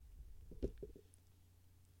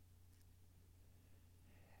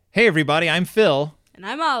Hey everybody, I'm Phil. And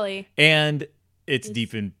I'm Ollie. And it's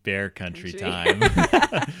Deep in Bear Country time.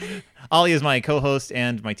 Ollie is my co-host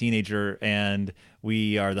and my teenager, and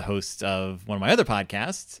we are the hosts of one of my other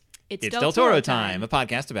podcasts. It's Del Toro time, a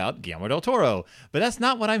podcast about Guillermo del Toro. But that's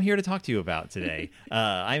not what I'm here to talk to you about today.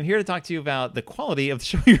 I'm here to talk to you about the quality of the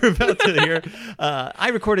show you're about to hear. I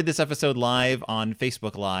recorded this episode live on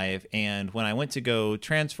Facebook Live, and when I went to go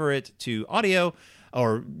transfer it to audio,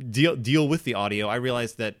 or deal with the audio, I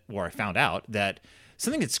realized that, or I found out that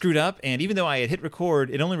something had screwed up, and even though I had hit record,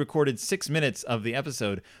 it only recorded 6 minutes of the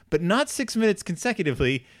episode, but not 6 minutes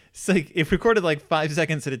consecutively. It's like it recorded like 5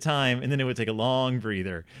 seconds at a time, and then it would take a long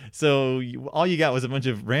breather. So all you got was a bunch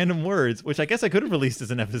of random words, which I guess I could have released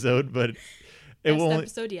as an episode, but it won't.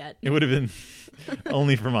 Episode yet. It would have been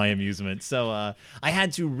only for my amusement. So I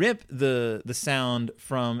had to rip the sound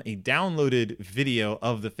from a downloaded video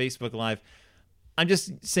of the Facebook Live. I'm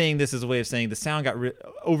just saying this as a way of saying the sound got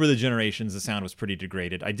over the generations. The sound was pretty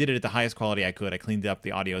degraded. I did it at the highest quality I could. I cleaned up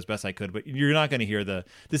the audio as best I could, but you're not going to hear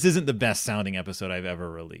this isn't the best sounding episode I've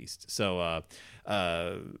ever released. So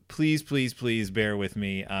please bear with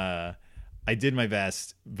me. I did my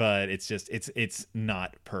best, but it's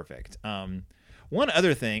not perfect. One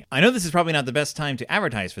other thing, I know this is probably not the best time to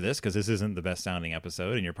advertise for this because this isn't the best sounding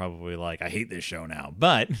episode, and you're probably like, I hate this show now.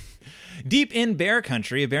 But Deep in Bear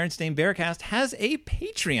Country, a Berenstain Bearcast, has a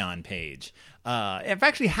Patreon page. I've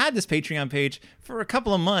actually had this Patreon page for a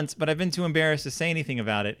couple of months, but I've been too embarrassed to say anything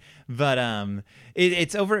about it. But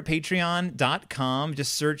it's over at patreon.com.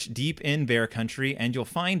 Just search Deep in Bear Country and you'll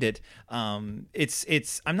find it. I'm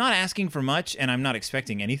not asking for much, and I'm not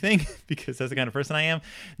expecting anything because that's the kind of person I am.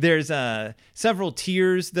 There's several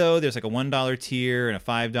tiers, though. There's like a $1 tier and a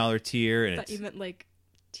 $5 tier. And I thought you meant like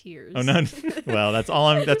tiers. Oh no! Well, that's all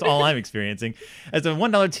I'm experiencing. As a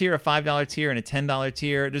 $1 tier, a $5 tier, and a $10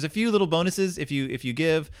 tier. There's a few little bonuses if you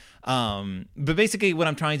give. But basically, what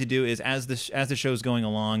I'm trying to do is, as the show's going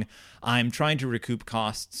along, I'm trying to recoup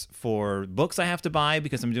costs for books I have to buy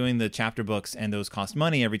because I'm doing the chapter books, and those cost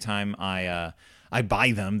money every time I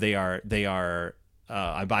buy them.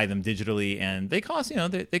 I buy them digitally, and they cost,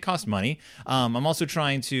 they cost money. I'm also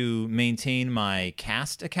trying to maintain my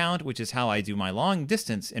Cast account, which is how I do my long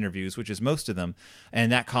distance interviews, which is most of them, and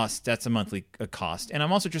that's a monthly cost. And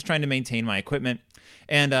I'm also just trying to maintain my equipment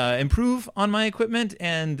and improve on my equipment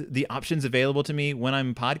and the options available to me when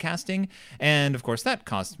I'm podcasting. And of course, that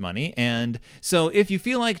costs money. And so if you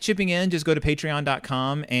feel like chipping in, just go to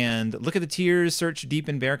patreon.com and look at the tiers, search Deep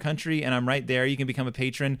in Bear Country, and I'm right there. You can become a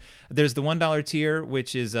patron. There's the $1 tier,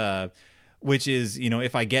 which is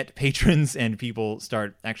if I get patrons and people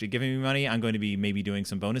start actually giving me money, I'm going to be maybe doing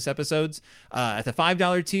some bonus episodes. At the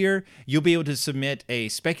 $5 tier, you'll be able to submit a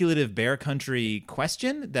speculative Bear Country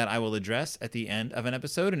question that I will address at the end of an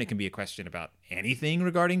episode, and it can be a question about anything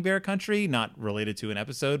regarding Bear Country, not related to an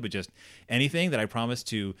episode, but just anything that I promise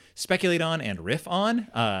to speculate on and riff on,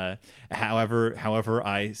 however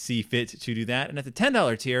I see fit to do that. And at the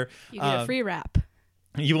 $10 tier, you get a free wrap.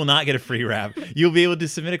 You will not get a free wrap. You'll be able to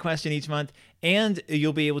submit a question each month, and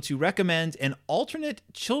you'll be able to recommend an alternate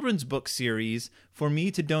children's book series for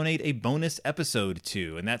me to donate a bonus episode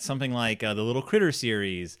to. And that's something like the Little Critter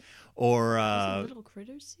series or... There's a Little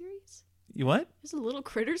Critter series? What? There's a Little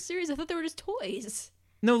Critter series? I thought they were just toys.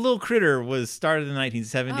 No, Little Critter was started in the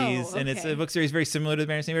 1970s, and it's a book series very similar to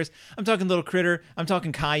the Berenstain Bears. I'm talking Little Critter. I'm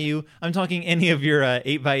talking Caillou. I'm talking any of your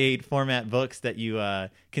 8x8 format books that you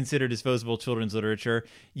consider disposable children's literature.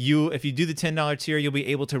 If you do the $10 tier, you'll be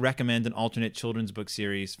able to recommend an alternate children's book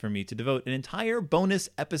series for me to devote an entire bonus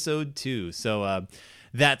episode to. So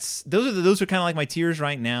those are kind of like my tiers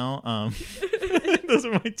right now. Those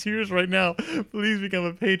are my tiers right now. Please become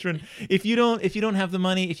a patron. If you don't have the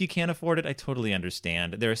money, if you can't afford it, I totally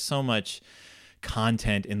understand. There is so much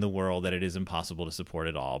content in the world that it is impossible to support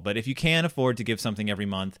it all. But if you can afford to give something every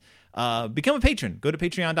month, become a patron. Go to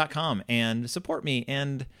patreon.com and support me,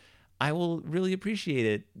 and I will really appreciate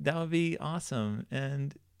it. That would be awesome.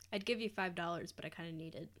 And I'd give you $5, but I kind of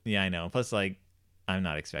need it. Yeah, I know. Plus, I'm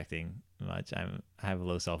not expecting much. I have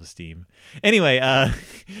low self-esteem. Anyway, I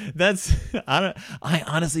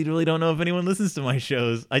honestly really don't know if anyone listens to my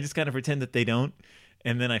shows. I just kind of pretend that they don't,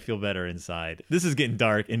 and then I feel better inside. This is getting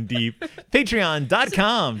dark and deep.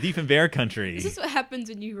 Patreon.com, Deep in Bear Country. This is what happens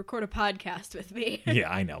when you record a podcast with me.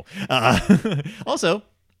 Yeah, I know. Also,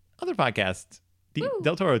 other podcasts.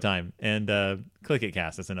 Del Toro time and Click It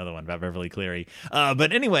Cast. That's another one about Beverly Cleary.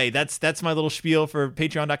 But anyway, that's my little spiel for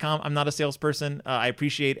patreon.com. I'm not a salesperson. I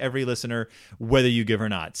appreciate every listener, whether you give or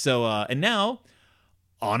not. So, and now,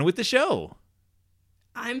 on with the show.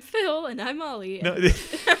 I'm Phil and I'm Ollie. No.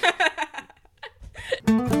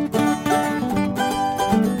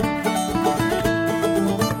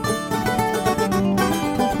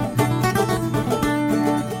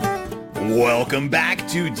 Welcome back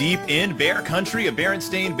to Deep in Bear Country, a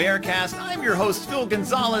Berenstain Bearcast. I'm your host, Phil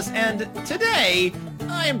Gonzalez, and today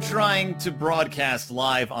I am trying to broadcast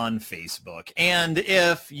live on Facebook. And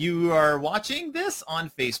if you are watching this on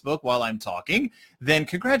Facebook while I'm talking, then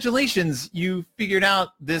congratulations, you figured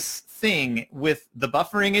out this thing with the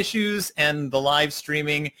buffering issues and the live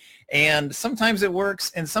streaming. And sometimes it works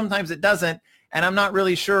and sometimes it doesn't. And I'm not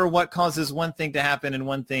really sure what causes one thing to happen and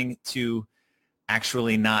one thing to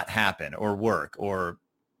actually not happen or work or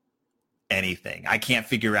anything. I can't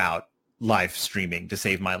figure out live streaming to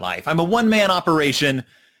save my life. I'm a one-man operation.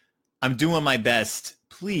 I'm doing my best.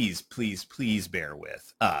 Please, please, please bear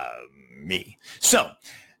with me. So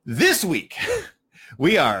this week,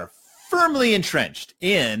 we are firmly entrenched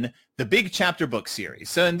in the Big Chapter book series.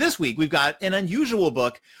 So in this week, we've got an unusual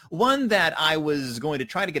book, one that I was going to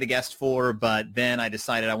try to get a guest for, but then I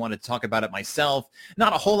decided I wanted to talk about it myself.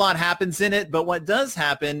 Not a whole lot happens in it, but what does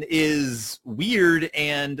happen is weird,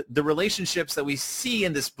 and the relationships that we see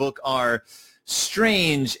in this book are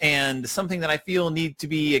strange and something that I feel need to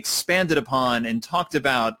be expanded upon and talked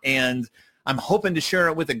about, and I'm hoping to share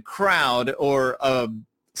it with a crowd or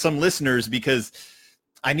some listeners because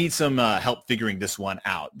I need some help figuring this one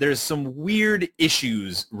out. There's some weird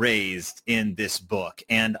issues raised in this book,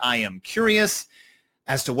 and I am curious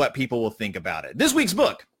as to what people will think about it. This week's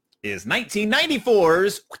book is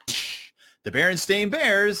 1994's The Berenstain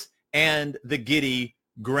Bears and the Giddy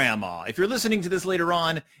Grandma. If you're listening to this later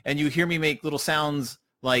on and you hear me make little sounds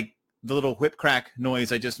like the little whip crack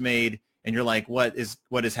noise I just made, and you're like, what is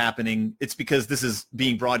happening? It's because this is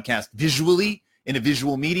being broadcast visually in a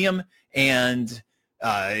visual medium, and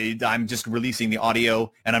I'm just releasing the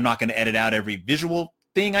audio, and I'm not going to edit out every visual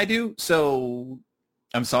thing I do. So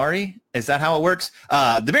I'm sorry. Is that how it works?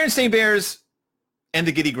 The Berenstain Bears and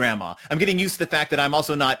the Giddy Grandma. I'm getting used to the fact that I'm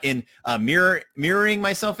also not in mirroring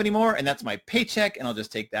myself anymore, and that's my paycheck, and I'll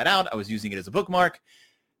just take that out. I was using it as a bookmark,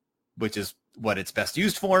 which is what it's best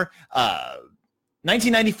used for.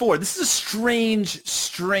 1994. This is a strange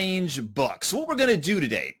book. So what we're going to do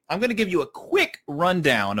today, I'm going to give you a quick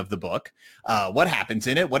rundown of the book, what happens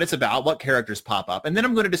in it, what it's about, what characters pop up, and then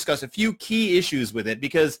I'm going to discuss a few key issues with it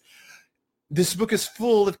because this book is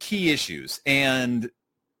full of key issues, and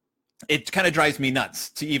it kind of drives me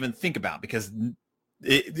nuts to even think about because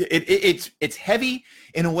it's heavy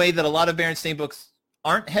in a way that a lot of Berenstain books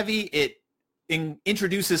aren't heavy. It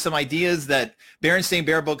introduces some ideas that Berenstain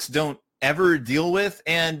Bear books don't ever deal with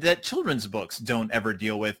and that children's books don't ever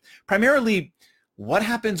deal with. Primarily, what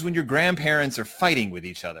happens when your grandparents are fighting with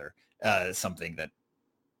each other? Something that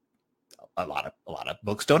a lot of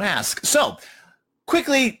books don't ask. So,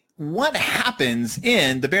 quickly, what happens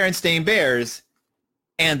in the Berenstain Bears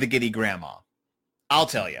and the Giddy Grandma? I'll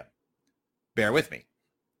tell you. Bear with me.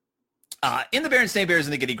 In the Berenstain Bears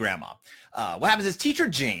and the Giddy Grandma, what happens is Teacher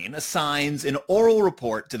Jane assigns an oral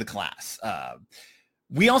report to the class.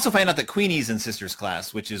 We also find out that Queenie's in Sister's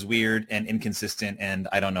class, which is weird and inconsistent, and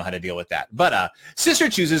I don't know how to deal with that. But Sister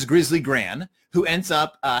chooses Grizzly Gran, who ends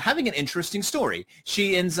up having an interesting story.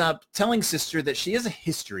 She ends up telling Sister that she has a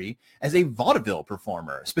history as a vaudeville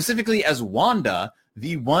performer, specifically as Wanda,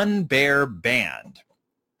 the One Bear Band.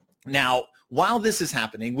 Now, while this is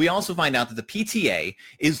happening, we also find out that the PTA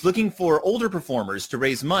is looking for older performers to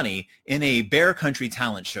raise money in a Bear Country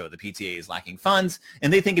talent show. The PTA is lacking funds,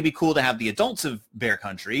 and they think it'd be cool to have the adults of Bear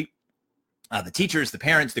Country, the teachers, the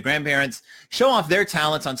parents, the grandparents, show off their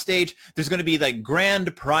talents on stage. There's going to be like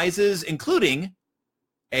grand prizes, including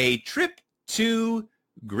a trip to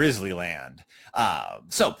Grizzlyland.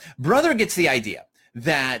 So Brother gets the idea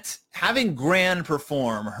that having Gran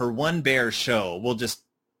perform her One Bear show will just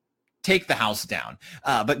take the house down.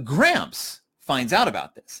 But Gramps finds out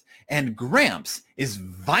about this, and Gramps is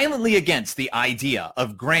violently against the idea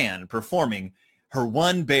of Gran performing her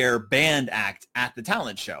One Bear Band act at the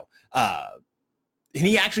talent show. And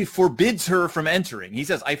he actually forbids her from entering. He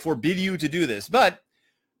says, I forbid you to do this. But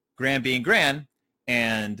Gran being Gran,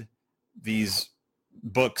 and these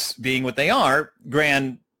books being what they are,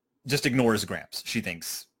 Gran just ignores Gramps. She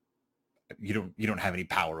thinks, you don't have any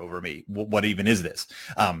power over me. What even is this?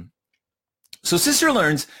 So Sister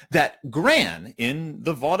learns that Gran, in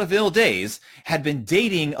the vaudeville days, had been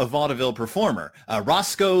dating a vaudeville performer,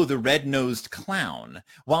 Roscoe the Red-Nosed Clown,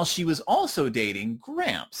 while she was also dating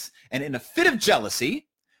Gramps. And in a fit of jealousy,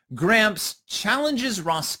 Gramps challenges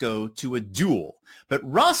Roscoe to a duel. But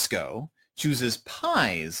Roscoe chooses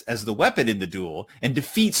pies as the weapon in the duel and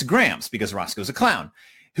defeats Gramps because Roscoe's a clown.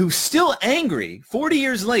 Who's still angry, 40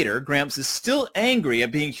 years later, Gramps is still angry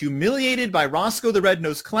at being humiliated by Roscoe the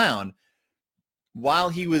Red-Nosed Clown while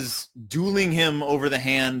he was dueling him over the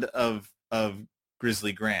hand of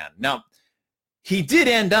Grizzly Gran. Now, he did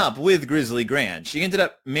end up with Grizzly Gran. She ended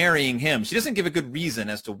up marrying him. She doesn't give a good reason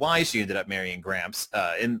as to why she ended up marrying Gramps.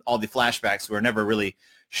 In all the flashbacks, we're never really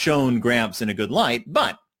shown Gramps in a good light.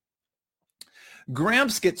 But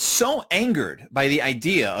Gramps gets so angered by the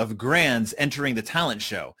idea of Gran's entering the talent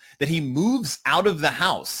show that he moves out of the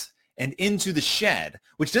house and into the shed,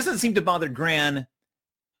 which doesn't seem to bother Gran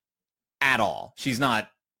at all. She's not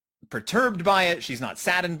perturbed by it. She's not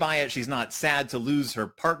saddened by it. She's not sad to lose her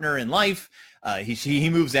partner in life. He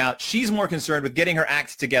moves out. She's more concerned with getting her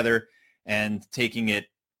act together and taking it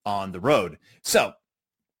on the road. So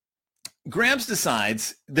Gramps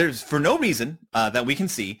decides, there's for no reason that we can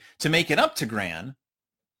see, to make it up to Gran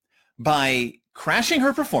by crashing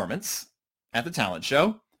her performance at the talent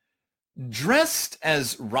show, dressed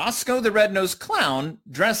as Roscoe the Red-Nosed Clown,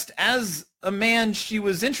 dressed as a man she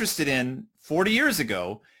was interested in 40 years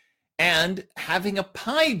ago, and having a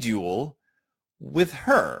pie duel with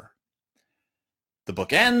her. The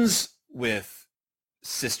book ends with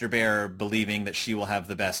Sister Bear believing that she will have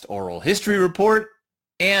the best oral history report,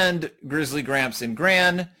 and Grizzly Gramps and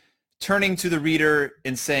Gran turning to the reader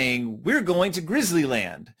and saying, "We're going to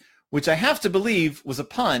Grizzlyland," which I have to believe was a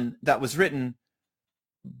pun that was written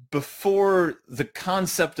before the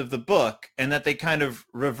concept of the book, and that they kind of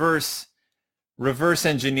reverse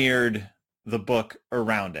engineered the book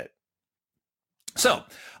around it. So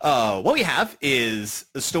what we have is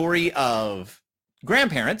the story of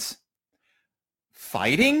grandparents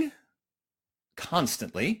fighting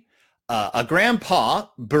constantly, a grandpa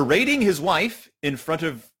berating his wife in front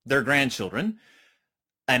of their grandchildren,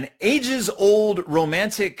 an ages-old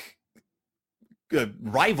romantic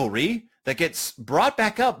rivalry that gets brought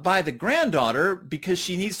back up by the granddaughter because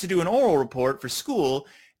she needs to do an oral report for school,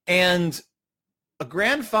 and a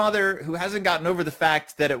grandfather who hasn't gotten over the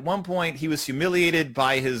fact that at one point he was humiliated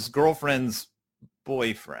by his girlfriend's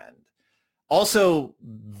boyfriend. Also,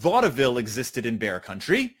 vaudeville existed in Bear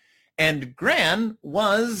Country, and Gran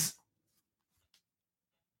was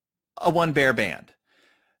a one-bear band.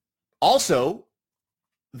 Also,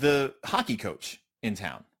 the hockey coach in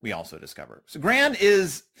town, we also discover. So Gran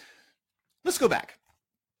is, let's go back.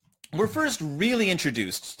 We're first really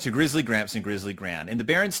introduced to Grizzly Gramps and Grizzly Gran in the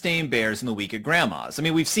Berenstain Bears in the Week at Grandma's. I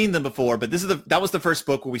mean, we've seen them before, but that was the first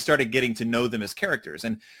book where we started getting to know them as characters.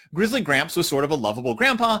 And Grizzly Gramps was sort of a lovable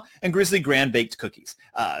grandpa, and Grizzly Gran baked cookies.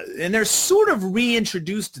 And they're sort of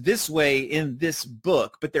reintroduced this way in this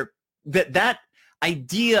book, but that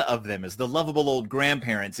idea of them as the lovable old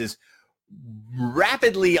grandparents is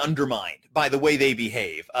rapidly undermined by the way they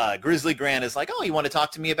behave. Grizzly Gran is like, "Oh, you want to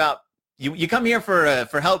talk to me about You come here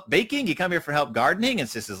for help baking? You come here for help gardening?" And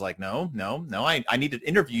Sis is like, no, I need to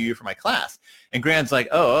interview you for my class. And Gran's like,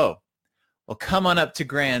 oh, well, come on up to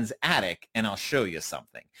Gran's attic and I'll show you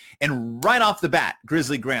something. And right off the bat,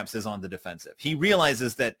 Grizzly Gramps is on the defensive. He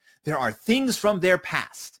realizes that there are things from their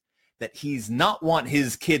past that he's not want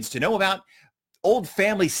his kids to know about, old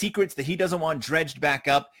family secrets that he doesn't want dredged back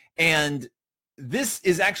up. And this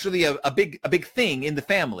is actually a big thing in the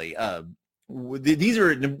family. These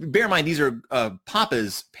are, bear in mind, these are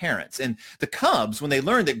Papa's parents. And the Cubs, when they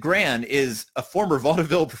learn that Gran is a former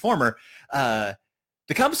vaudeville performer, the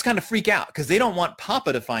Cubs kind of freak out because they don't want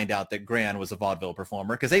Papa to find out that Gran was a vaudeville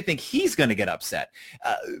performer, because they think he's going to get upset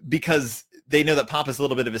because they know that Papa's a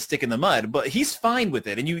little bit of a stick in the mud. But he's fine with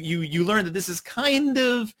it. And you learn that this is kind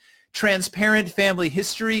of transparent family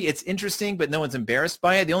history. It's interesting, but no one's embarrassed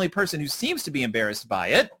by it. The only person who seems to be embarrassed by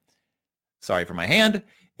it, sorry for my hand,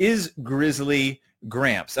 is Grizzly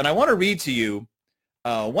Gramps. And I want to read to you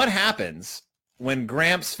what happens when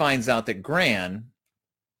Gramps finds out that Gran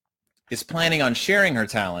is planning on sharing her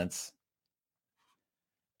talents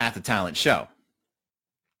at the talent show.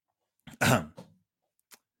 "I'm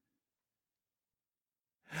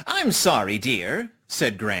sorry, dear,"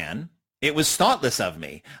 said Gran. "It was thoughtless of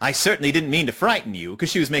me. I certainly didn't mean to frighten you," because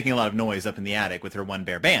she was making a lot of noise up in the attic with her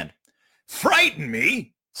one-bear band. "Frighten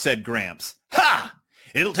me?" said Gramps. "Ha!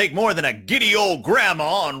 It'll take more than a giddy old grandma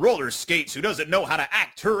on roller skates who doesn't know how to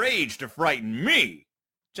act her age to frighten me."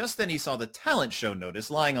 Just then he saw the talent show notice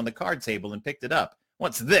lying on the card table and picked it up.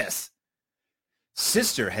 "What's this?"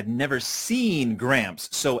 Sister had never seen Gramps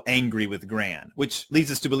so angry with Gran, which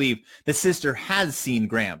leads us to believe that Sister has seen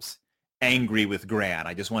Gramps angry with Gran.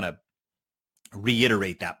 I just want to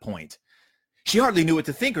reiterate that point. She hardly knew what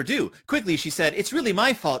to think or do. Quickly, she said, "It's really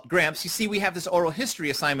my fault, Gramps. You see, we have this oral history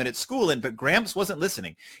assignment at school," but Gramps wasn't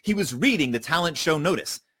listening. He was reading the talent show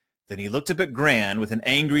notice. Then he looked up at Gran with an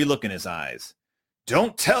angry look in his eyes.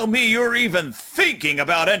 "Don't tell me you're even thinking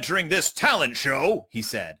about entering this talent show," he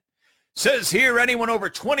said. "Says here anyone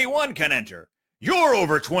over 21 can enter. You're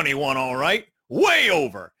over 21, all right. Way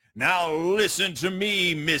over. Now listen to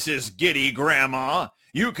me, Mrs. Giddy Grandma.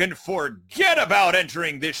 You can forget about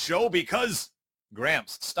entering this show because...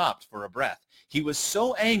 Gramps stopped for a breath. He was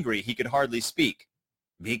so angry he could hardly speak.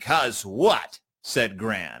 Because what? Said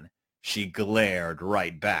Gran. She glared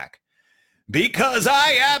right back. Because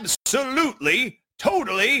I absolutely,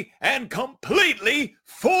 totally, and completely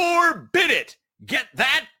forbid it. Get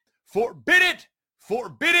that? Forbid it.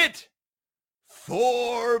 Forbid it.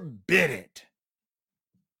 Forbid it.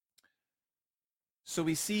 So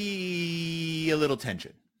we see a little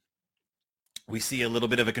tension. We see a little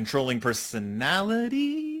bit of a controlling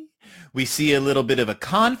personality. We see a little bit of a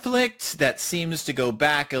conflict that seems to go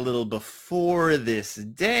back a little before this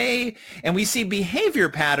day. And we see behavior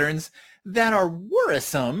patterns that are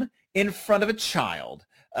worrisome in front of a child.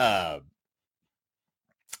 Let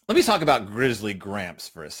me talk about Grizzly Gramps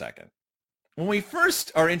for a second. When we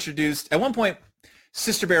first are introduced, at one point,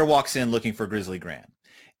 Sister Bear walks in looking for Grizzly Gran.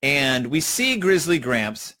 And we see Grizzly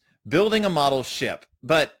Gramps building a model ship,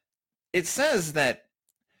 but it says that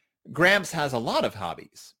Gramps has a lot of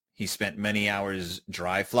hobbies. He spent many hours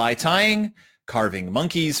dry fly tying, carving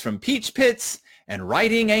monkeys from peach pits, and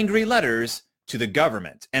writing angry letters to the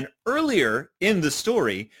government. And earlier in the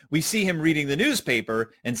story, we see him reading the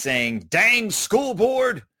newspaper and saying, "Dang school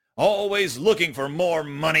board, always looking for more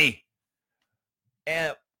money."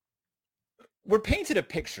 And we're painted a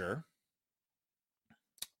picture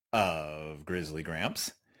of Grizzly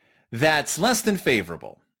Gramps that's less than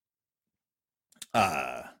favorable.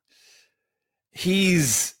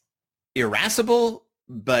 He's irascible,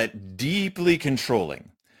 but deeply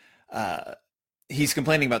controlling. He's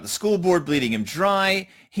complaining about the school board bleeding him dry.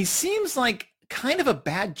 He seems like kind of a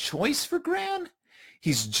bad choice for Gran.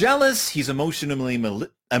 He's jealous. He's emotionally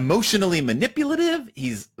manipulative.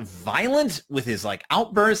 He's violent with his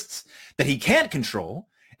outbursts that he can't control.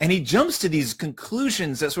 And he jumps to these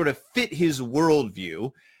conclusions that sort of fit his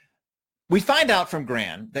worldview. We find out from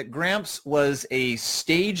Gran that Gramps was a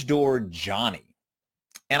stage door Johnny.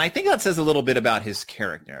 And I think that says a little bit about his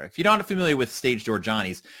character. If you're not familiar with stage door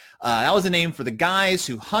Johnnies, that was a name for the guys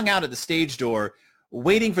who hung out at the stage door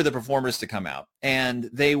waiting for the performers to come out. And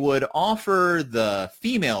they would offer the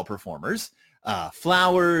female performers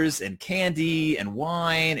flowers and candy and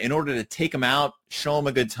wine in order to take them out, show them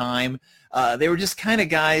a good time. They were just kind of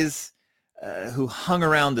guys who hung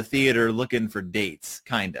around the theater looking for dates,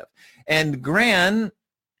 kind of. And Gran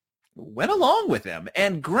went along with him.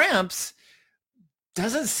 And Gramps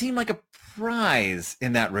doesn't seem like a prize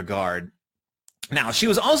in that regard. Now, she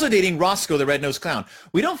was also dating Roscoe the Red-Nosed Clown.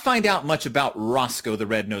 We don't find out much about Roscoe the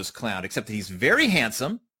Red-Nosed Clown, except that he's very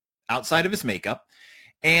handsome outside of his makeup.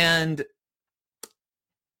 And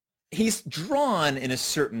he's drawn in a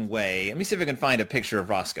certain way. Let me see if I can find a picture of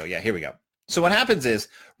Roscoe. Yeah, here we go. So what happens is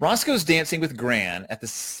Roscoe's dancing with Gran at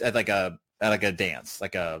like a dance,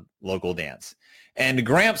 like a local dance. And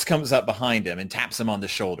Gramps comes up behind him and taps him on the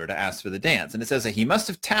shoulder to ask for the dance. And it says that he must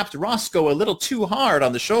have tapped Roscoe a little too hard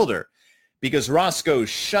on the shoulder because Roscoe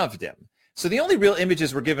shoved him. So the only real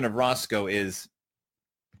images we're given of Roscoe is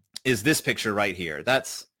this picture right here.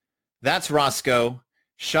 That's Roscoe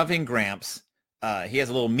shoving Gramps. He has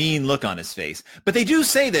a little mean look on his face. But they do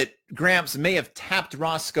say that Gramps may have tapped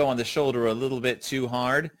Roscoe on the shoulder a little bit too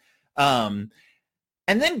hard. And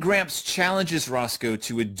then Gramps challenges Roscoe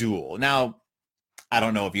to a duel. Now, I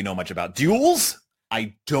don't know if you know much about duels.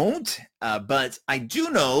 I don't. But I do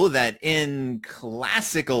know that in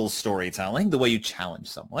classical storytelling, the way you challenge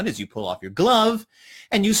someone is you pull off your glove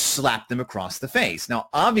and you slap them across the face. Now,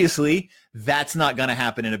 obviously, that's not going to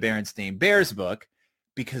happen in a Berenstain Bears book,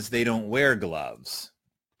 because they don't wear gloves.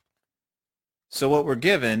 So what we're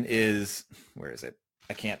given is, where is it?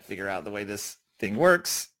 I can't figure out the way this thing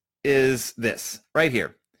works, is this right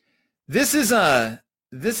here. This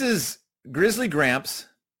is Grizzly Gramps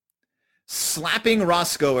slapping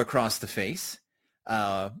Roscoe across the face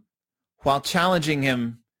while challenging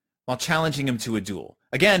him to a duel.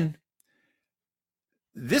 Again,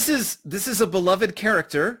 this is a beloved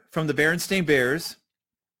character from the Berenstain Bears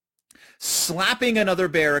slapping another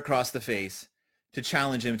bear across the face to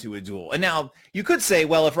challenge him to a duel. And now you could say,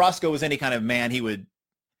 well, if Roscoe was any kind of man, he would,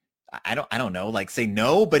 I don't know, say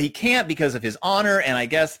no, but he can't because of his honor. And I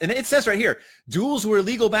guess, and it says right here, duels were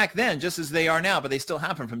illegal back then, just as they are now, but they still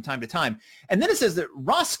happen from time to time. And then it says that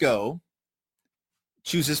Roscoe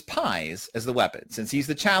chooses pies as the weapon. Since he's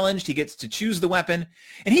the challenged, he gets to choose the weapon,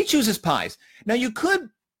 and he chooses pies. Now you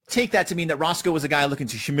could take that to mean that Roscoe was a guy looking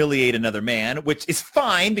to humiliate another man, which is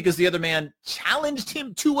fine because the other man challenged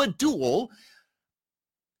him to a duel.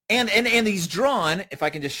 And he's drawn, if I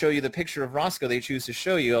can just show you the picture of Roscoe they choose to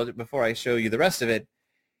show you before I show you the rest of it,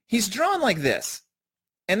 he's drawn like this.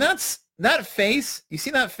 And that face. You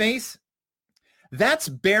see that face? That's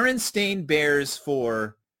Berenstain Bears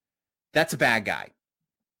for, that's a bad guy.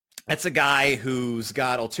 That's a guy who's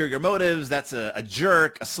got ulterior motives. That's a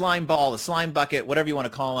jerk, a slime ball, a slime bucket, whatever you want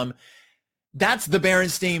to call him. That's the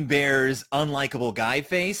Berenstain Bears unlikable guy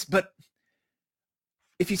face. But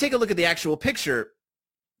if you take a look at the actual picture,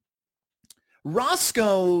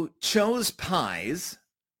 Roscoe chose pies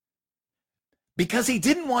because he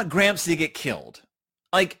didn't want Gramps to get killed.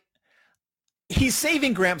 Like, he's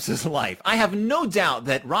saving Gramps' life. I have no doubt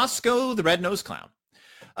that Roscoe the Red-Nosed Clown,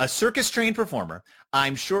 a circus-trained performer,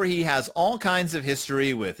 I'm sure he has all kinds of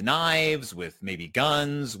history with knives, with maybe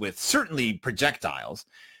guns, with certainly projectiles.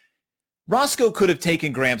 Roscoe could have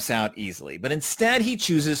taken Gramps out easily, but instead he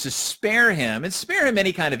chooses to spare him and spare him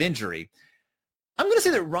any kind of injury. I'm going to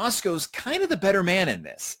say that Roscoe's kind of the better man in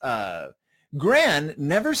this. Gran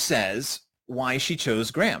never says why she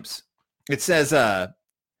chose Gramps. It says,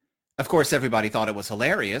 of course, everybody thought it was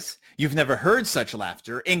hilarious. You've never heard such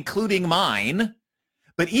laughter, including mine.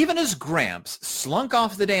 But even as Gramps slunk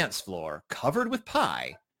off the dance floor, covered with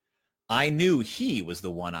pie, I knew he was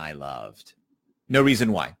the one I loved. No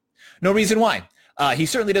reason why. No reason why. He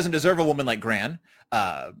certainly doesn't deserve a woman like Gran.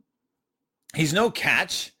 He's no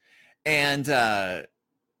catch. And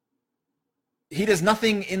he does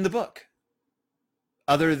nothing in the book.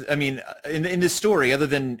 In this story, other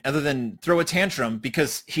than throw a tantrum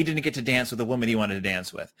because he didn't get to dance with the woman he wanted to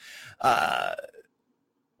dance with.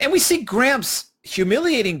 And we see Gramps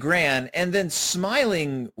humiliating Gran and then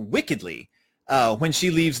smiling wickedly when she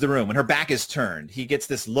leaves the room, when her back is turned. He gets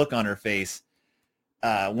this look on her face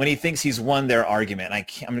when he thinks he's won their argument.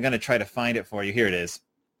 I'm going to try to find it for you. Here it is.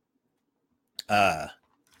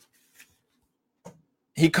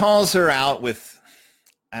 He calls her out with,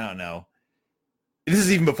 I don't know. This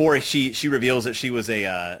is even before she reveals that she was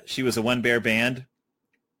a one bear band.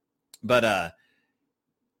 But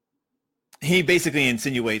he basically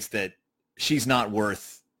insinuates that she's not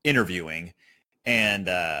worth interviewing, and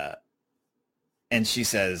she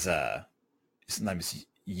says, sometimes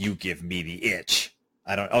you give me the itch.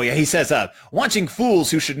 He says, watching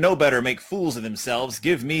fools who should know better make fools of themselves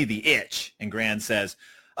give me the itch. And Gran says,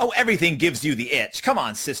 oh, everything gives you the itch. Come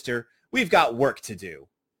on, sister. We've got work to do.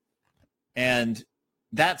 And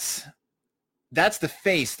that's the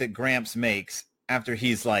face that Gramps makes after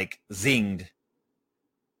he's like zinged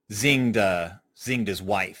his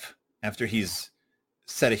wife, after he's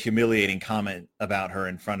said a humiliating comment about her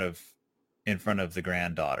in front of the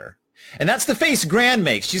granddaughter. And that's the face Gran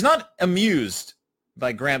makes. She's not amused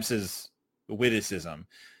by Gramps' witticism,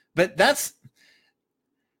 but that's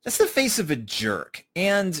the face of a jerk.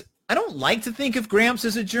 And I don't like to think of Gramps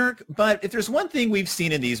as a jerk, but if there's one thing we've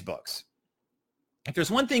seen in these books, if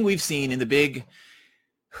there's one thing we've seen in the big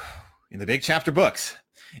chapter books,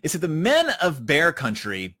 is that the men of Bear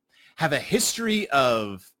Country have a history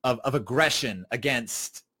of aggression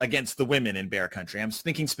against the women in Bear Country. I'm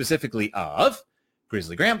thinking specifically of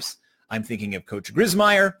Grizzly Gramps. I'm thinking of Coach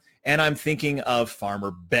Grismeyer, and I'm thinking of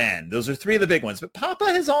Farmer Ben. Those are three of the big ones. But Papa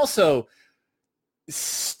has also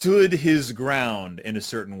stood his ground in a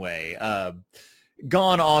certain way,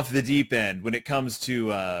 gone off the deep end when it comes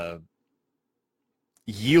to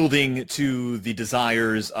yielding to the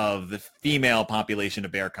desires of the female population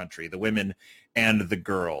of Bear Country, the women and the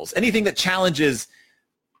girls. Anything that challenges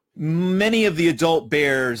many of the adult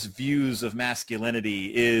bears' views of masculinity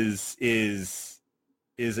is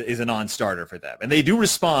a non-starter for them. And they do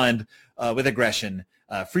respond with aggression,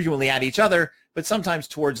 frequently at each other, but sometimes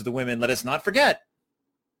towards the women. Let us not forget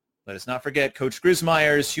Coach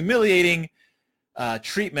Grismeyer's humiliating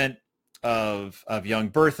treatment of young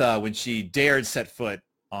Bertha when she dared set foot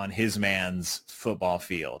on his man's football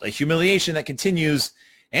field. A humiliation that continues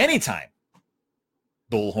anytime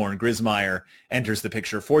Bullhorn Grismeyer enters the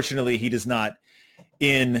picture. Fortunately, he does not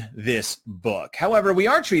in this book. However, we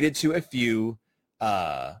are treated to a few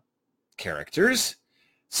characters,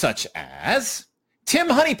 such as Tim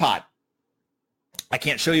Honeypot. I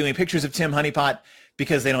can't show you any pictures of Tim Honeypot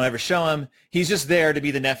because they don't ever show him. He's just there to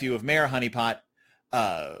be the nephew of Mayor Honeypot,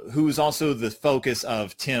 who's also the focus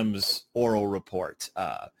of Tim's oral report.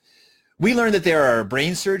 We learn that there are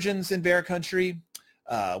brain surgeons in Bear Country.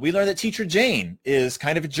 We learn that Teacher Jane is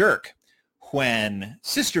kind of a jerk when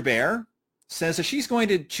Sister Bear says that she's going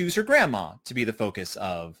to choose her grandma to be the focus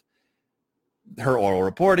of her oral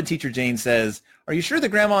report. And Teacher Jane says, are you sure the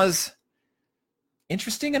grandma's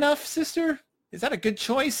interesting enough, sister? Is that a good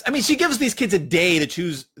choice? I mean, she gives these kids a day to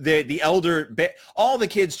choose the elder. All the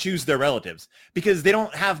kids choose their relatives because they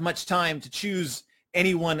don't have much time to choose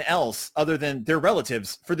anyone else other than their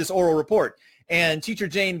relatives for this oral report. And Teacher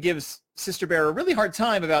Jane gives Sister Bear a really hard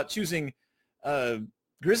time about choosing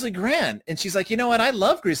Grizzly Gran. And she's like, you know what? I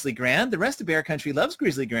love Grizzly Gran. The rest of Bear Country loves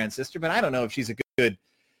Grizzly Gran, sister, but I don't know if she's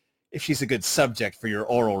a good subject for your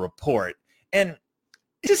oral report. And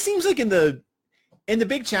it just seems like in the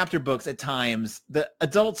big chapter books at times, the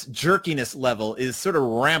adult's jerkiness level is sort of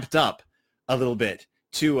ramped up a little bit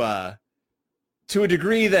to a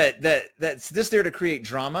degree that's just there to create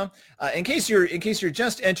drama. In case you're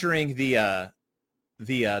just entering the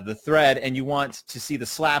thread and you want to see the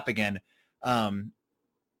slap again,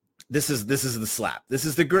 this is the slap. This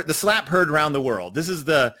is the slap heard around the world. This is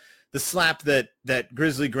the slap that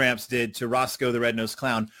Grizzly Gramps did to Roscoe the Red-Nosed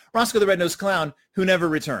Clown. Roscoe the Red-Nosed Clown, who never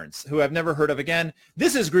returns, who I've never heard of again.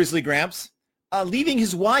 This is Grizzly Gramps leaving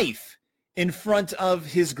his wife in front of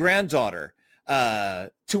his granddaughter,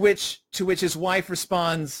 to which his wife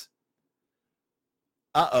responds,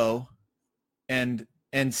 "Uh-oh," and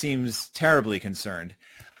seems terribly concerned.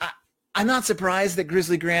 I'm not surprised that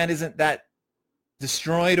Grizzly Gran isn't that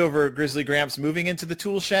destroyed over Grizzly Gramps moving into the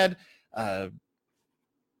tool shed. It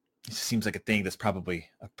seems like a thing that's probably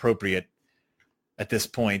appropriate at this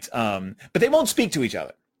point. But they won't speak to each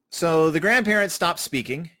other. So the grandparents stop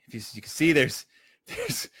speaking. If you can see, there's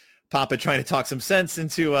Papa trying to talk some sense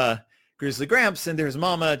into Grizzly Gramps, and there's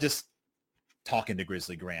Mama just talking to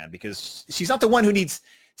Grizzly Gran because she's not the one who needs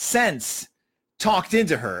sense talked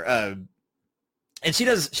into her. And she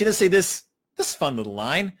does say this fun little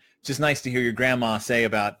line, which is nice to hear your grandma say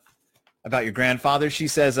about your grandfather. She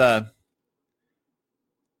says,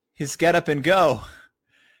 his get up and go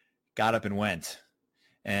got up and went.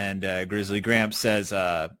 And Grizzly Gramps says,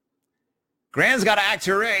 Gran's got to act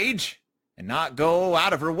her age and not go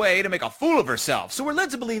out of her way to make a fool of herself. So we're led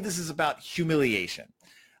to believe this is about humiliation.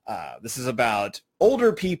 This is about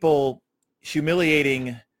older people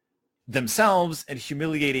humiliating themselves and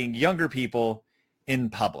humiliating younger people in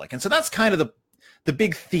public. And so that's kind of the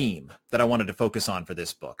big theme that I wanted to focus on for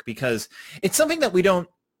this book, because it's something that we don't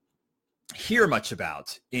hear much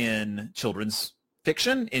about in children's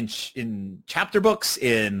fiction, in chapter books,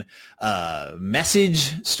 in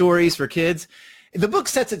message stories for kids. The book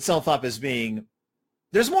sets itself up as being,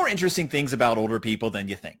 there's more interesting things about older people than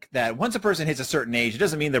you think. That once a person hits a certain age, it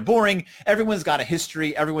doesn't mean they're boring. Everyone's got a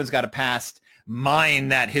history. Everyone's got a past. Mine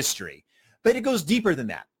that history. But it goes deeper than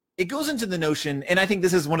that. It goes into the notion, and I think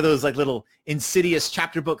this is one of those like little insidious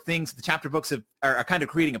chapter book things the chapter books are kind of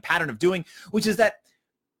creating a pattern of doing, which is that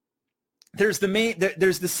there's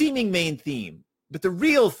the seeming main theme, but the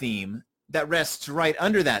real theme that rests right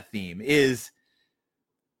under that theme is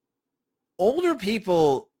older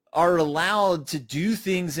people are allowed to do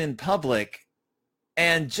things in public,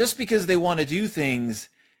 and just because they want to do things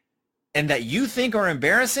and that you think are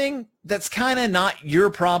embarrassing, that's kind of not your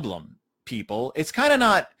problem, people. It's kind of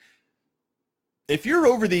not. If you're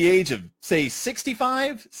over the age of, say,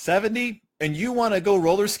 65, 70, and you want to go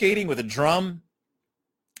roller skating with a drum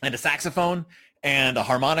and a saxophone and a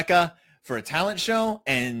harmonica for a talent show,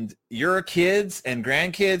 and your kids and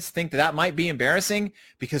grandkids think that might be embarrassing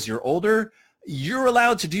because you're older, you're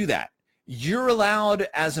allowed to do that. You're allowed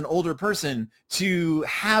as an older person to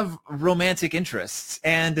have romantic interests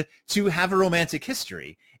and to have a romantic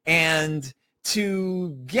history and to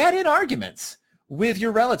get in arguments with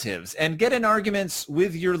your relatives and get in arguments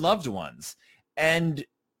with your loved ones. And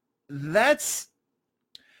that's,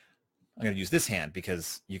 I'm going to use this hand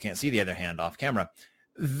because you can't see the other hand off camera.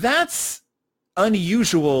 That's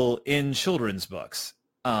unusual in children's books.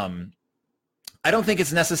 I don't think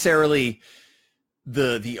it's necessarily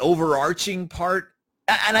the overarching part.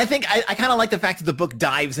 And I think I kind of like the fact that the book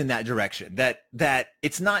dives in that direction, that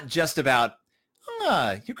it's not just about,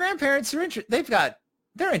 your grandparents are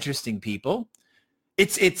they're interesting people.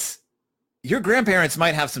 It's your grandparents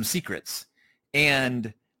might have some secrets,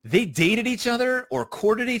 and they dated each other or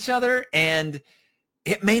courted each other, and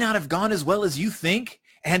it may not have gone as well as you think,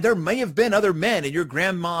 and there may have been other men in your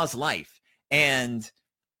grandma's life. And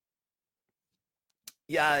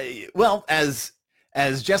yeah, well, as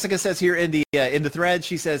Jessica says here in the thread,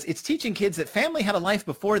 she says it's teaching kids that family had a life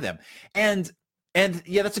before them, and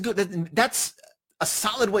yeah, that's a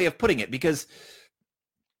solid way of putting it, because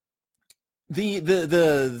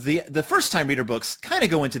the first time reader books kind of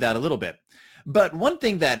go into that a little bit. But one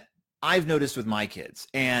thing that I've noticed with my kids,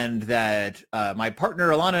 and that my partner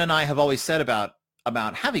Alana and I have always said about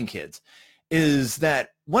having kids, is that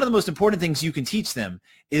one of the most important things you can teach them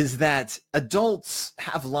is that adults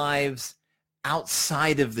have lives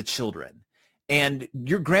outside of the children. And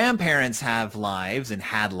your grandparents have lives and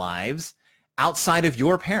had lives outside of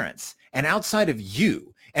your parents and outside of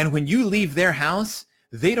you. And when you leave their house,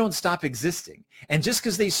 they don't stop existing. And just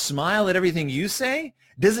because they smile at everything you say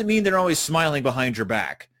doesn't mean they're always smiling behind your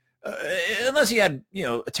back. Unless you had,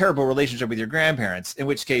 a terrible relationship with your grandparents, in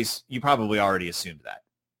which case you probably already assumed that,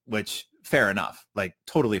 which fair enough, like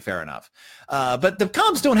totally fair enough. But the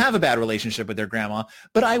Cobbs don't have a bad relationship with their grandma,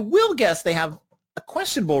 but I will guess they have a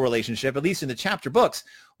questionable relationship, at least in the chapter books,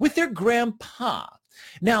 with their grandpa.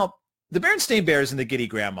 Now, the Berenstain Bears and the Giddy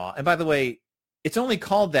Grandma, and by the way, it's only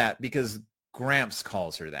called that because Gramps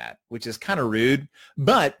calls her that, which is kind of rude.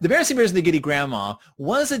 But the Berenstain Bears and the Giddy Grandma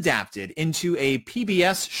was adapted into a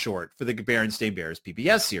PBS short for the Berenstain Bears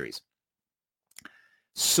PBS series.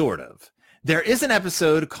 Sort of. There is an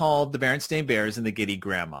episode called The Berenstain Bears and the Giddy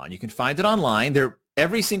Grandma, and you can find it online.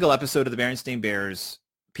 Every single episode of the Berenstain Bears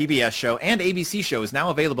PBS show and ABC show is now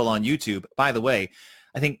available on YouTube. By the way,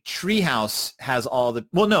 I think Treehouse has all the,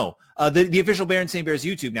 the official Berenstain Bears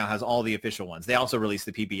YouTube now has all the official ones. They also released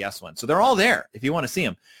the PBS one. So they're all there if you want to see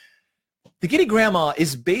them. The Giddy Grandma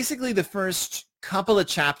is basically the first couple of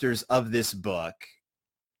chapters of this book,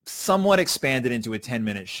 somewhat expanded into a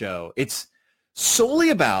 10-minute show. It's solely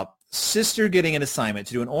about Sister getting an assignment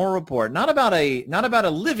to do an oral report, not about a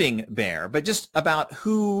living bear, but just about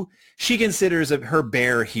who she considers her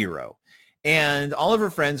bear hero. And all of her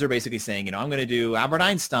friends are basically saying, I'm going to do Albert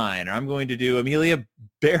Einstein, or I'm going to do Amelia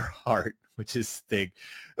Earhart, which is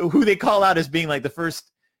who they call out as being like the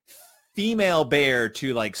first female bear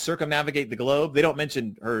to like circumnavigate the globe. They don't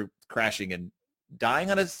mention her crashing and dying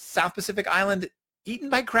on a South Pacific island eaten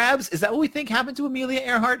by crabs. Is that what we think happened to Amelia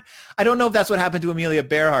Earhart? I don't know if that's what happened to Amelia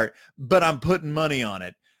Earhart, but I'm putting money on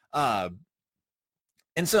it.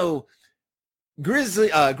 And so Grizzly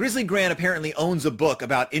Gran apparently owns a book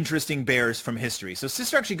about interesting bears from history. So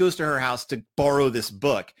Sister actually goes to her house to borrow this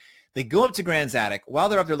book. They go up to Gran's attic. While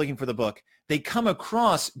they're up there looking for the book, they come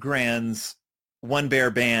across Gran's One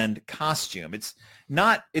Bear Band costume.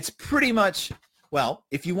 It's pretty much, well,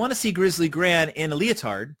 if you want to see Grizzly Gran in a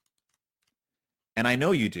leotard, and I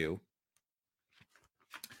know you do,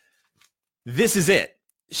 this is it.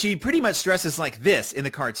 She pretty much dresses like this in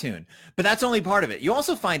the cartoon, but that's only part of it. You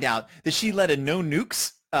also find out that she led a no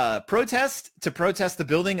nukes protest to protest the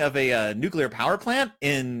building of a nuclear power plant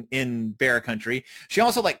in Bear Country. She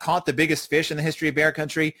also caught the biggest fish in the history of Bear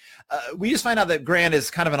Country. We just find out that Gran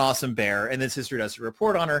is kind of an awesome bear, and then Sister does a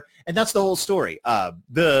report on her, and that's the whole story.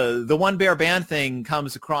 The One Bear Band thing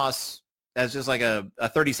comes across as just like a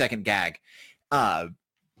 30-second gag.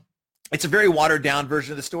 It's a very watered down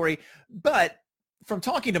version of the story, but from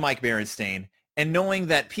talking to Mike Berenstain and knowing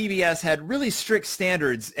that PBS had really strict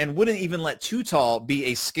standards and wouldn't even let Too Tall be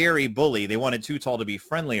a scary bully. They wanted Too Tall to be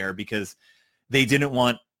friendlier because they didn't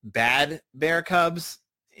want bad bear cubs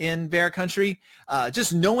in Bear Country.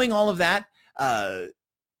 Just knowing all of that,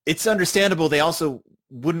 it's understandable they also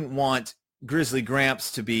wouldn't want Grizzly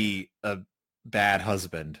Gramps to be a bad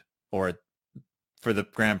husband or for the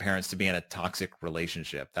grandparents to be in a toxic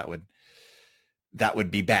relationship. That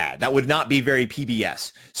would be bad. That would not be very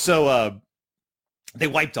PBS. So they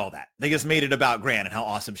wiped all that. They just made it about Gran and how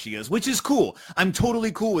awesome she is, which is cool. I'm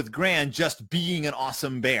totally cool with Gran just being an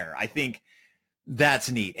awesome bear. I think that's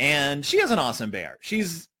neat. And she is an awesome bear.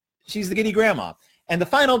 She's the Giddy Grandma. And the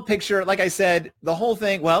final picture, like I said, the whole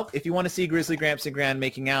thing, well, if you want to see Grizzly Gramps and Gran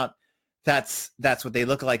making out, that's what they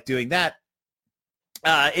look like doing that.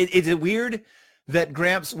 Is it weird that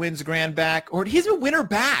Gramps wins Gran back? Or he doesn't win her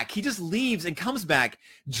back. He just leaves and comes back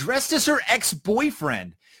dressed as her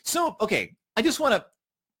ex-boyfriend. So, okay, I just want to,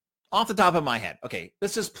 off the top of my head, okay,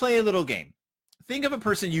 let's just play a little game. Think of a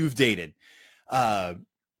person you've dated.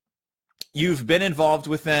 You've been involved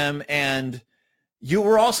with them, and you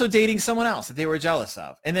were also dating someone else that they were jealous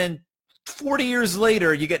of. And then 40 years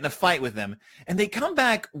later, you get in a fight with them, and they come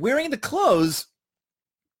back wearing the clothes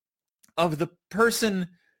of the person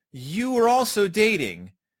you were also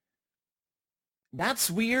dating.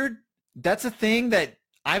 That's weird. That's a thing that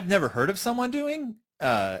I've never heard of someone doing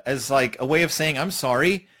as like a way of saying, I'm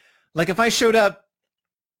sorry. Like if I showed up,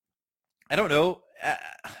 I don't know,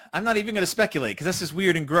 I'm not even going to speculate because that's just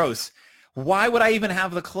weird and gross. Why would I even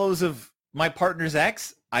have the clothes of my partner's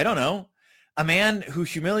ex? I don't know. A man who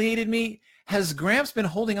humiliated me. Has Gramps been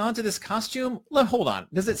holding on to this costume? Hold on.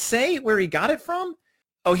 Does it say where he got it from?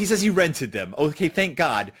 Oh, he says he rented them. Okay, thank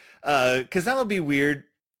God. Because that would be weird.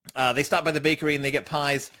 They stop by the bakery and they get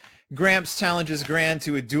pies. Gramps challenges Gran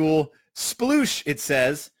to a duel. Sploosh, it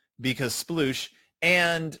says, because sploosh.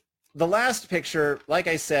 And the last picture, like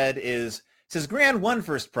I said, says Gran won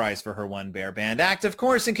first prize for her One Bear Band act, of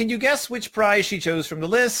course. And can you guess which prize she chose from the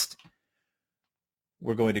list?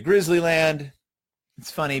 We're going to Grizzlyland.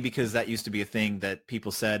 It's funny because that used to be a thing that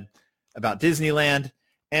people said about Disneyland.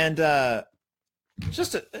 And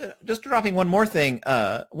just dropping one more thing.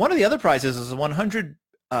 One of the other prizes is a $100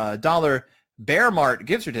 Bear Mart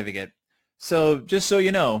gift certificate. So just so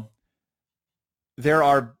you know, there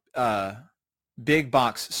are big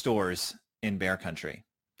box stores in Bear Country.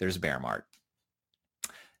 There's Bear Mart.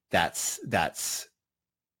 That's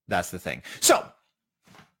the thing. So,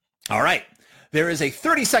 all right. There is a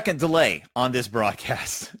 30-second delay on this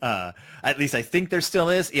broadcast. At least I think there still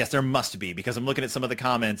is. Yes, there must be, because I'm looking at some of the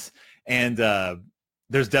comments, and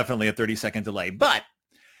there's definitely a 30-second delay. But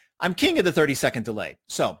I'm king of the 30-second delay.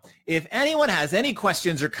 So if anyone has any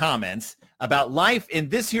questions or comments about life in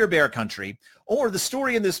this here Bear Country or the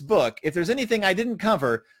story in this book, if there's anything I didn't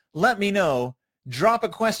cover, let me know. Drop a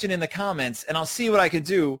question in the comments, and I'll see what I can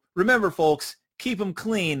do. Remember, folks, keep them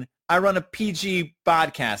clean. I run a PG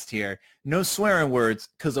podcast here. No swearing words,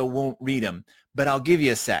 because I won't read them. But I'll give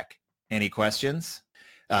you a sec. Any questions?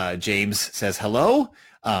 James says hello.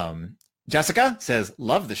 Jessica says,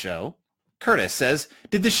 love the show. Curtis says,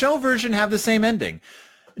 did the show version have the same ending?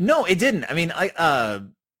 No, it didn't. I mean, like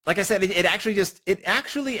I said, it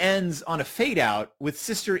actually ends on a fade out with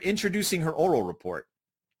Sister introducing her oral report.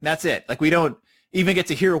 That's it. Like, we don't even get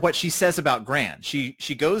to hear what she says about Gran.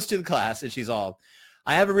 She goes to the class and she's all,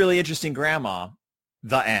 I have a really interesting grandma,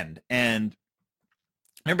 the end. And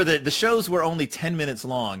remember, the shows were only 10 minutes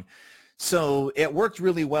long. So it worked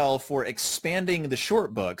really well for expanding the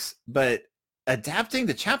short books, but adapting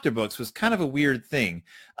the chapter books was kind of a weird thing.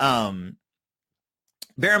 Bear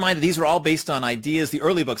in mind that these were all based on ideas, the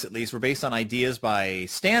early books at least, were based on ideas by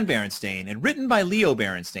Stan Berenstain and written by Leo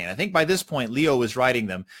Berenstain. I think by this point, Leo was writing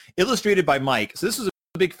them, illustrated by Mike. So this was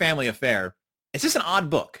a big family affair. It's just an odd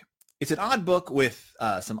book. It's an odd book with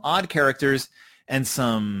some odd characters and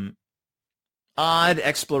some odd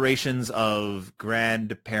explorations of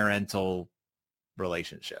grandparental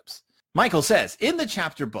relationships. Michael says, in the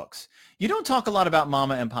chapter books, you don't talk a lot about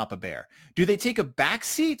Mama and Papa Bear. Do they take a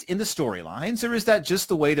backseat in the storylines, or is that just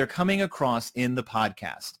the way they're coming across in the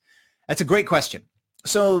podcast? That's a great question.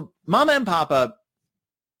 So Mama and Papa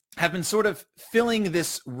have been sort of filling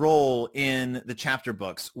this role in the chapter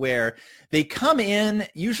books where they come in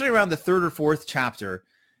usually around the third or fourth chapter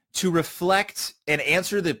to reflect and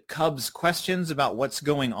answer the Cubs' questions about what's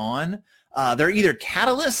going on. They're either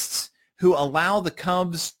catalysts who allow the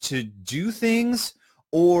Cubs to do things,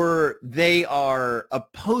 or they are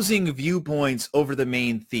opposing viewpoints over the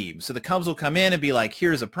main theme. So the Cubs will come in and be like,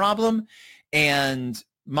 here's a problem, and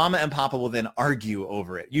Mama and Papa will then argue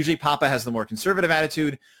over it. Usually Papa has the more conservative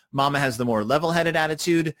attitude. Mama has the more level-headed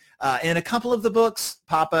attitude. In a couple of the books,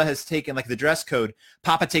 Papa has taken, like the dress code,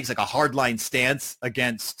 Papa takes like a hardline stance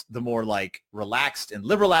against the more like relaxed and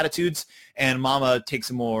liberal attitudes, and Mama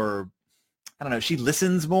takes a more, I don't know, she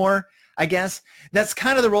listens more, I guess. That's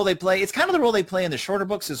kind of the role they play. It's kind of the role they play in the shorter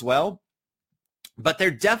books as well. But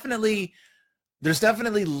there's definitely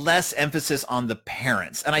less emphasis on the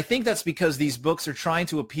parents. And I think that's because these books are trying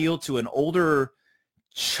to appeal to an older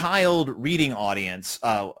child reading audience.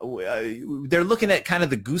 They're looking at kind of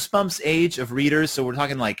the Goosebumps age of readers. So we're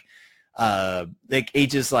talking like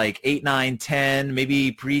ages like 8, 9, 10,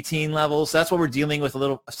 maybe preteen levels. So that's what we're dealing with,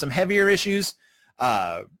 some heavier issues.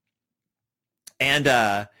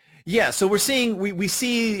 Yeah, so we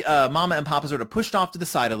see Mama and Papa sort of pushed off to the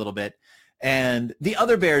side a little bit, and the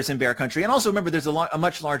other bears in Bear Country. And also remember, there's a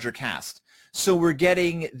much larger cast. So we're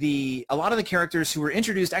getting a lot of the characters who were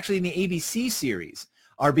introduced actually in the ABC series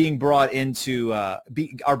are being brought into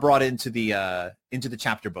the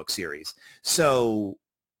chapter book series. So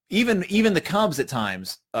even the Cubs at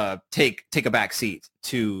times take a back seat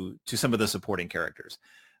to some of the supporting characters.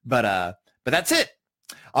 But that's it.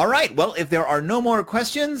 All right. Well, if there are no more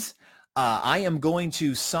questions, I am going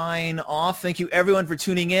to sign off. Thank you, everyone, for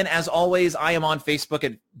tuning in. As always, I am on Facebook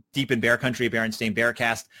at Deep in Bear Country, Berenstain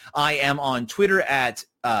Bearcast. I am on Twitter at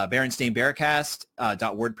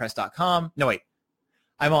BerenstainBearcast.wordpress.com. No, wait.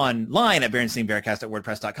 I'm online at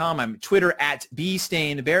BerenstainBearcast.wordpress.com. I'm Twitter at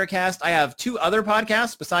BStainBearcast. I have 2 other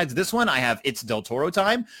podcasts besides this one. I have It's Del Toro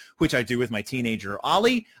Time, which I do with my teenager,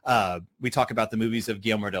 Ollie. We talk about the movies of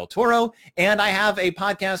Guillermo del Toro. And I have a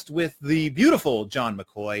podcast with the beautiful John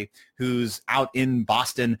McCoy, who's out in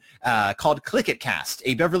Boston, called Click It Cast,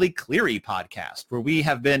 a Beverly Cleary podcast, where we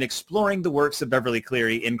have been exploring the works of Beverly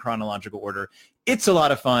Cleary in chronological order. It's a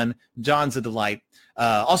lot of fun. John's a delight.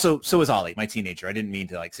 Also, so is Ollie, my teenager. I didn't mean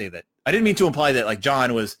to say that. I didn't mean to imply that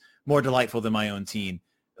John was more delightful than my own teen.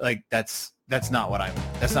 That's not what I'm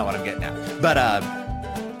getting at. But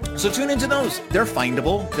so tune into those. They're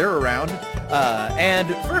findable. They're around. And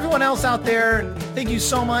for everyone else out there, thank you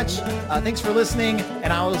so much. Thanks for listening,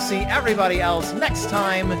 and I will see everybody else next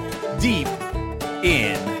time, deep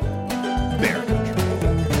in Bear.